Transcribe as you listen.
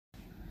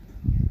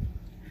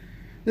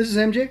This is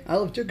MJ. I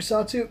love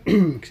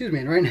Tokusatsu. Excuse me.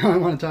 And right now I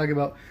want to talk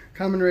about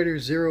Kamen Rider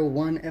Zero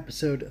One,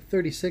 episode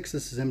 36.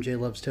 This is MJ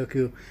Loves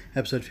Toku,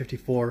 episode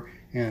 54.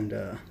 And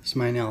this is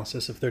my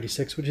analysis of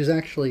 36, which is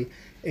actually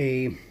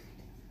a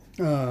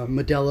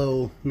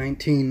Modelo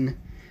 19.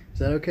 Is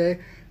that okay?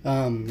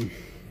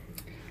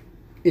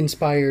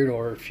 Inspired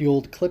or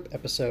fueled clip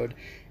episode.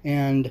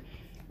 And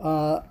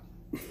I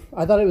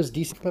thought it was a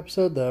decent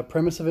episode. The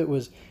premise of it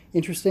was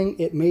interesting.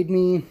 It made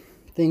me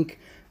think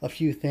a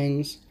few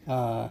things.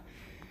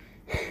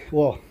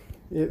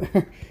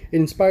 It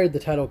inspired the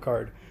title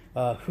card,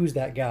 Who's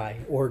That Guy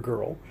or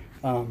Girl?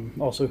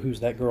 Also, Who's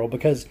That Girl?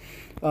 Because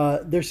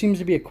there seems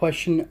to be a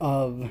question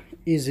of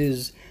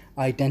Izu's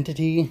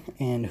identity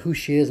and who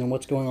she is and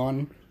what's going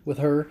on with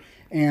her.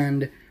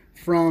 And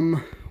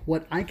from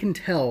what I can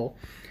tell,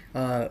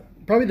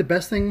 probably the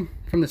best thing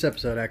from this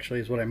episode, actually,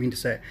 is what I mean to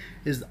say,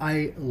 is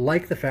I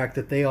like the fact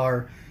that they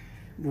are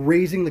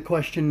raising the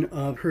question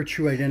of her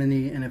true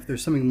identity and if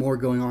there's something more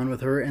going on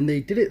with her, and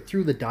they did it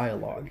through the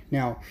dialogue.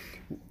 Now,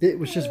 it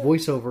was just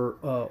voiceover,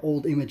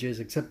 old images,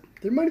 except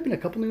there might have been a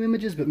couple new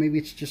images, but maybe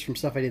it's just from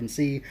stuff I didn't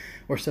see,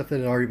 or stuff that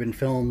had already been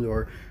filmed,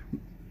 or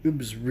it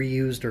was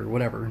reused, or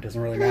whatever. It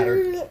doesn't really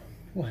matter.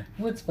 What?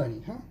 What's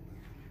funny, huh?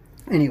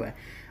 Anyway,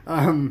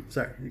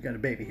 sorry, you got a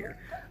baby here.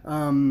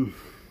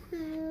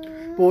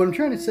 But what I'm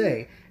trying to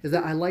say is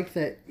that I like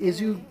that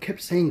Izu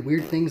kept saying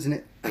weird things,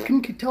 and I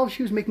couldn't tell if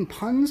she was making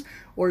puns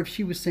or if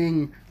she was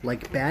saying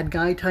like bad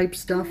guy type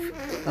stuff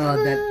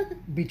that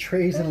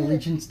betrays an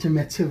allegiance to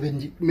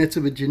Metsuba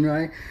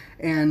Jinrai.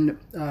 And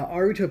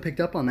Aruto picked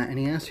up on that, and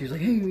he asked her, he's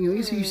like, "Hey,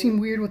 Izu, you seem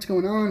weird. What's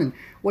going on? And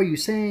what are you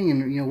saying?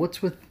 And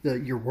what's with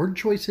your word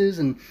choices?"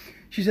 And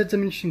she said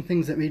some interesting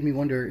things that made me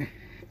wonder: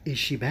 is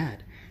she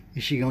bad?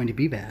 Is she going to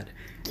be bad?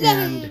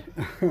 And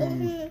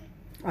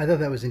I thought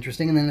that was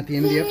interesting. And then at the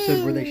end of the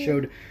episode where they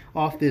showed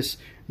off this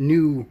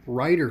new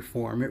rider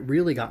form, it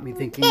really got me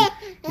thinking,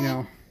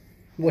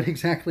 what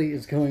exactly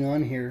is going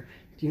on here?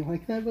 Do you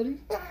like that, buddy?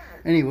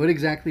 Anyway, what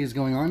exactly is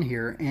going on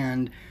here?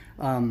 And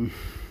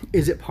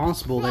is it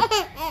possible that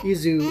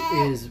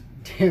Izu is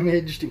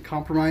damaged and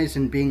compromised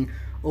and being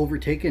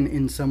overtaken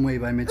in some way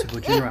by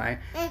Metsuba Jinrai?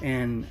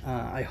 And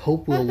I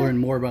hope we'll learn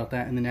more about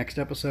that in the next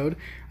episode.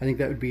 I think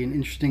that would be an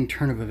interesting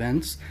turn of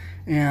events.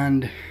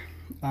 And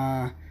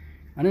I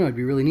don't know, it'd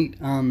be really neat.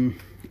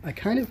 I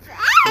kind of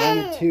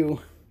wanted to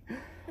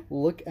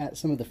look at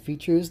some of the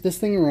features. This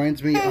thing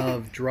reminds me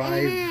of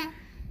Drive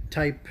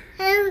type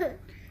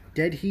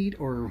Dead Heat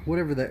or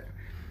whatever that.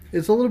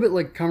 It's a little bit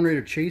like Kamen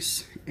Rider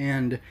Chase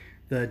and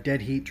the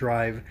Dead Heat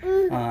Drive.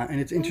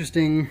 And it's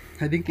interesting.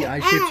 I think the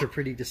eye shapes are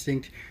pretty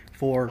distinct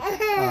for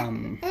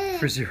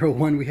Zero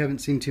One. We haven't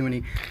seen too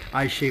many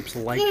eye shapes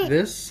like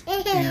this.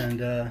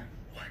 And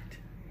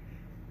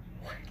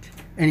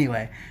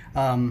anyway,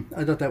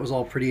 I thought that was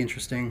all pretty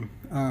interesting.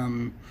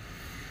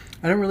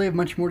 I don't really have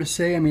much more to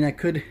say. I mean, I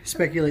could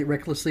speculate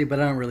recklessly, but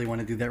I don't really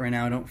want to do that right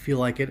now. I don't feel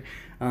like it.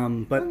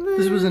 But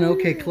this was an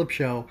okay clip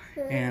show,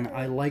 and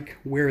I like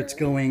where it's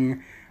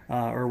going,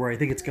 or where I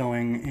think it's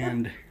going,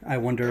 and I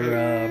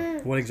wonder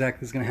what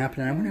exactly is going to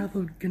happen. And I wonder how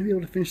they're going to be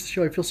able to finish the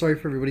show. I feel sorry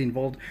for everybody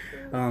involved.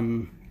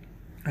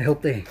 I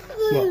hope they're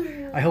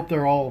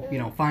all,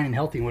 fine and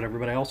healthy and whatever,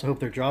 but I also hope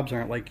their jobs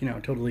aren't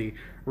totally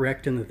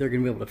wrecked and that they're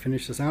going to be able to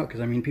finish this out,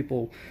 because I mean,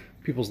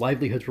 people's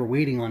livelihoods were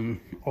waiting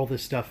on all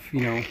this stuff,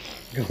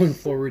 going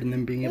forward and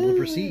then being able to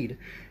proceed,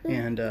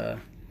 and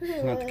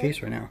it's not the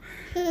case right now.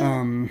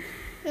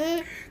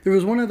 There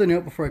was one other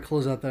note before I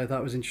close out that I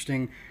thought was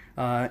interesting.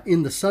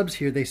 In the subs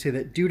here, they say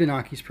that due to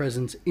Naki's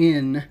presence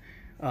in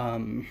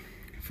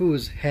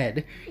Fu's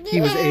head,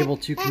 he was able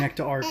to connect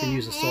to Arc and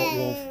use Assault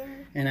Wolf,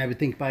 and I would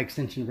think by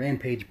extension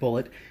Rampage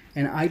Bullet.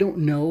 And I don't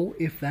know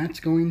if that's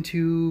going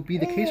to be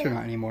the case or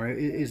not anymore.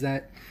 Is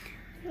that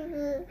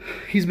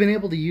he's been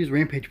able to use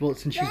Rampage Bullet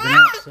since she's been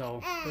out,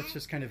 so that's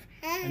just kind of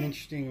an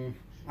interesting,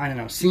 I don't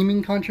know,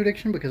 seeming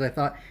contradiction, because I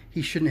thought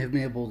he shouldn't have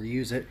been able to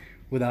use it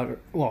without,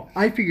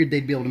 I figured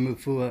they'd be able to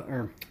move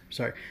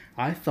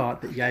I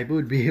thought that Yaiba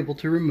would be able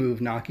to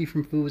remove Naki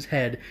from Fu's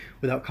head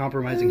without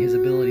compromising his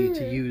ability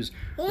to use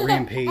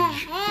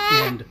Rampage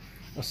and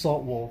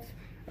Assault Wolf,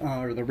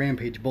 or the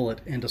Rampage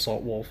Bullet and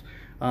Assault Wolf.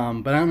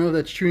 But I don't know if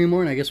that's true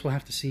anymore, and I guess we'll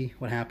have to see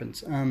what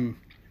happens.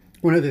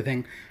 One other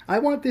thing, I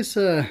want this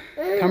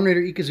Kamen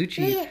Rider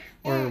Ikazuchi,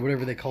 or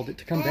whatever they called it,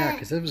 to come back,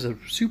 because it was a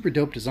super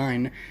dope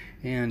design,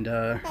 and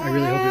I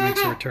really hope it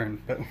makes a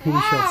return, but we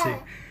shall see.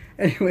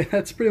 Anyway,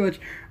 that's pretty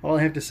much all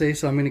I have to say,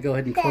 so I'm going to go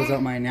ahead and close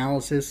out my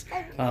analysis.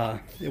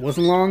 It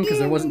wasn't long, because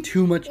there wasn't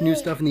too much new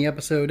stuff in the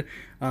episode,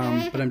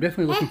 but I'm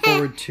definitely looking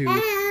forward to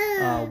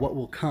what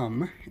will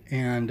come,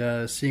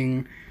 and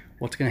seeing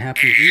what's going to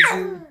happen with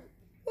Izu,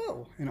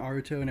 and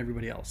Aruto, and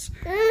everybody else.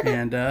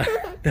 And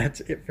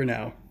that's it for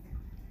now.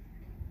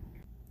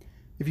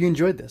 If you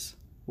enjoyed this,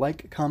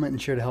 like, comment,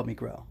 and share to help me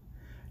grow.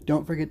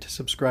 Don't forget to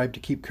subscribe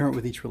to keep current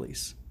with each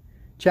release.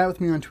 Chat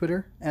with me on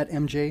Twitter at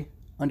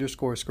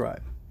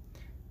MJ_scribe.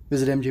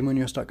 Visit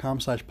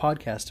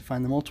mjmunoz.com/podcast to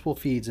find the multiple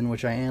feeds in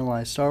which I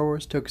analyze Star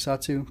Wars,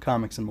 Tokusatsu,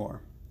 comics, and more.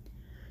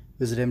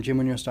 Visit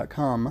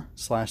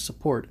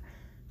mjmunoz.com/support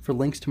for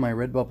links to my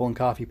Redbubble and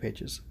Ko-fi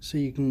pages so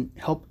you can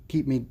help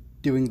keep me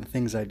doing the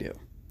things I do.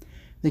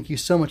 Thank you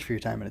so much for your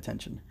time and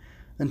attention.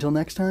 Until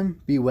next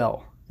time, be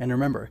well, and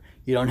remember,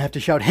 you don't have to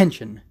shout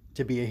henshin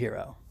to be a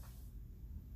hero.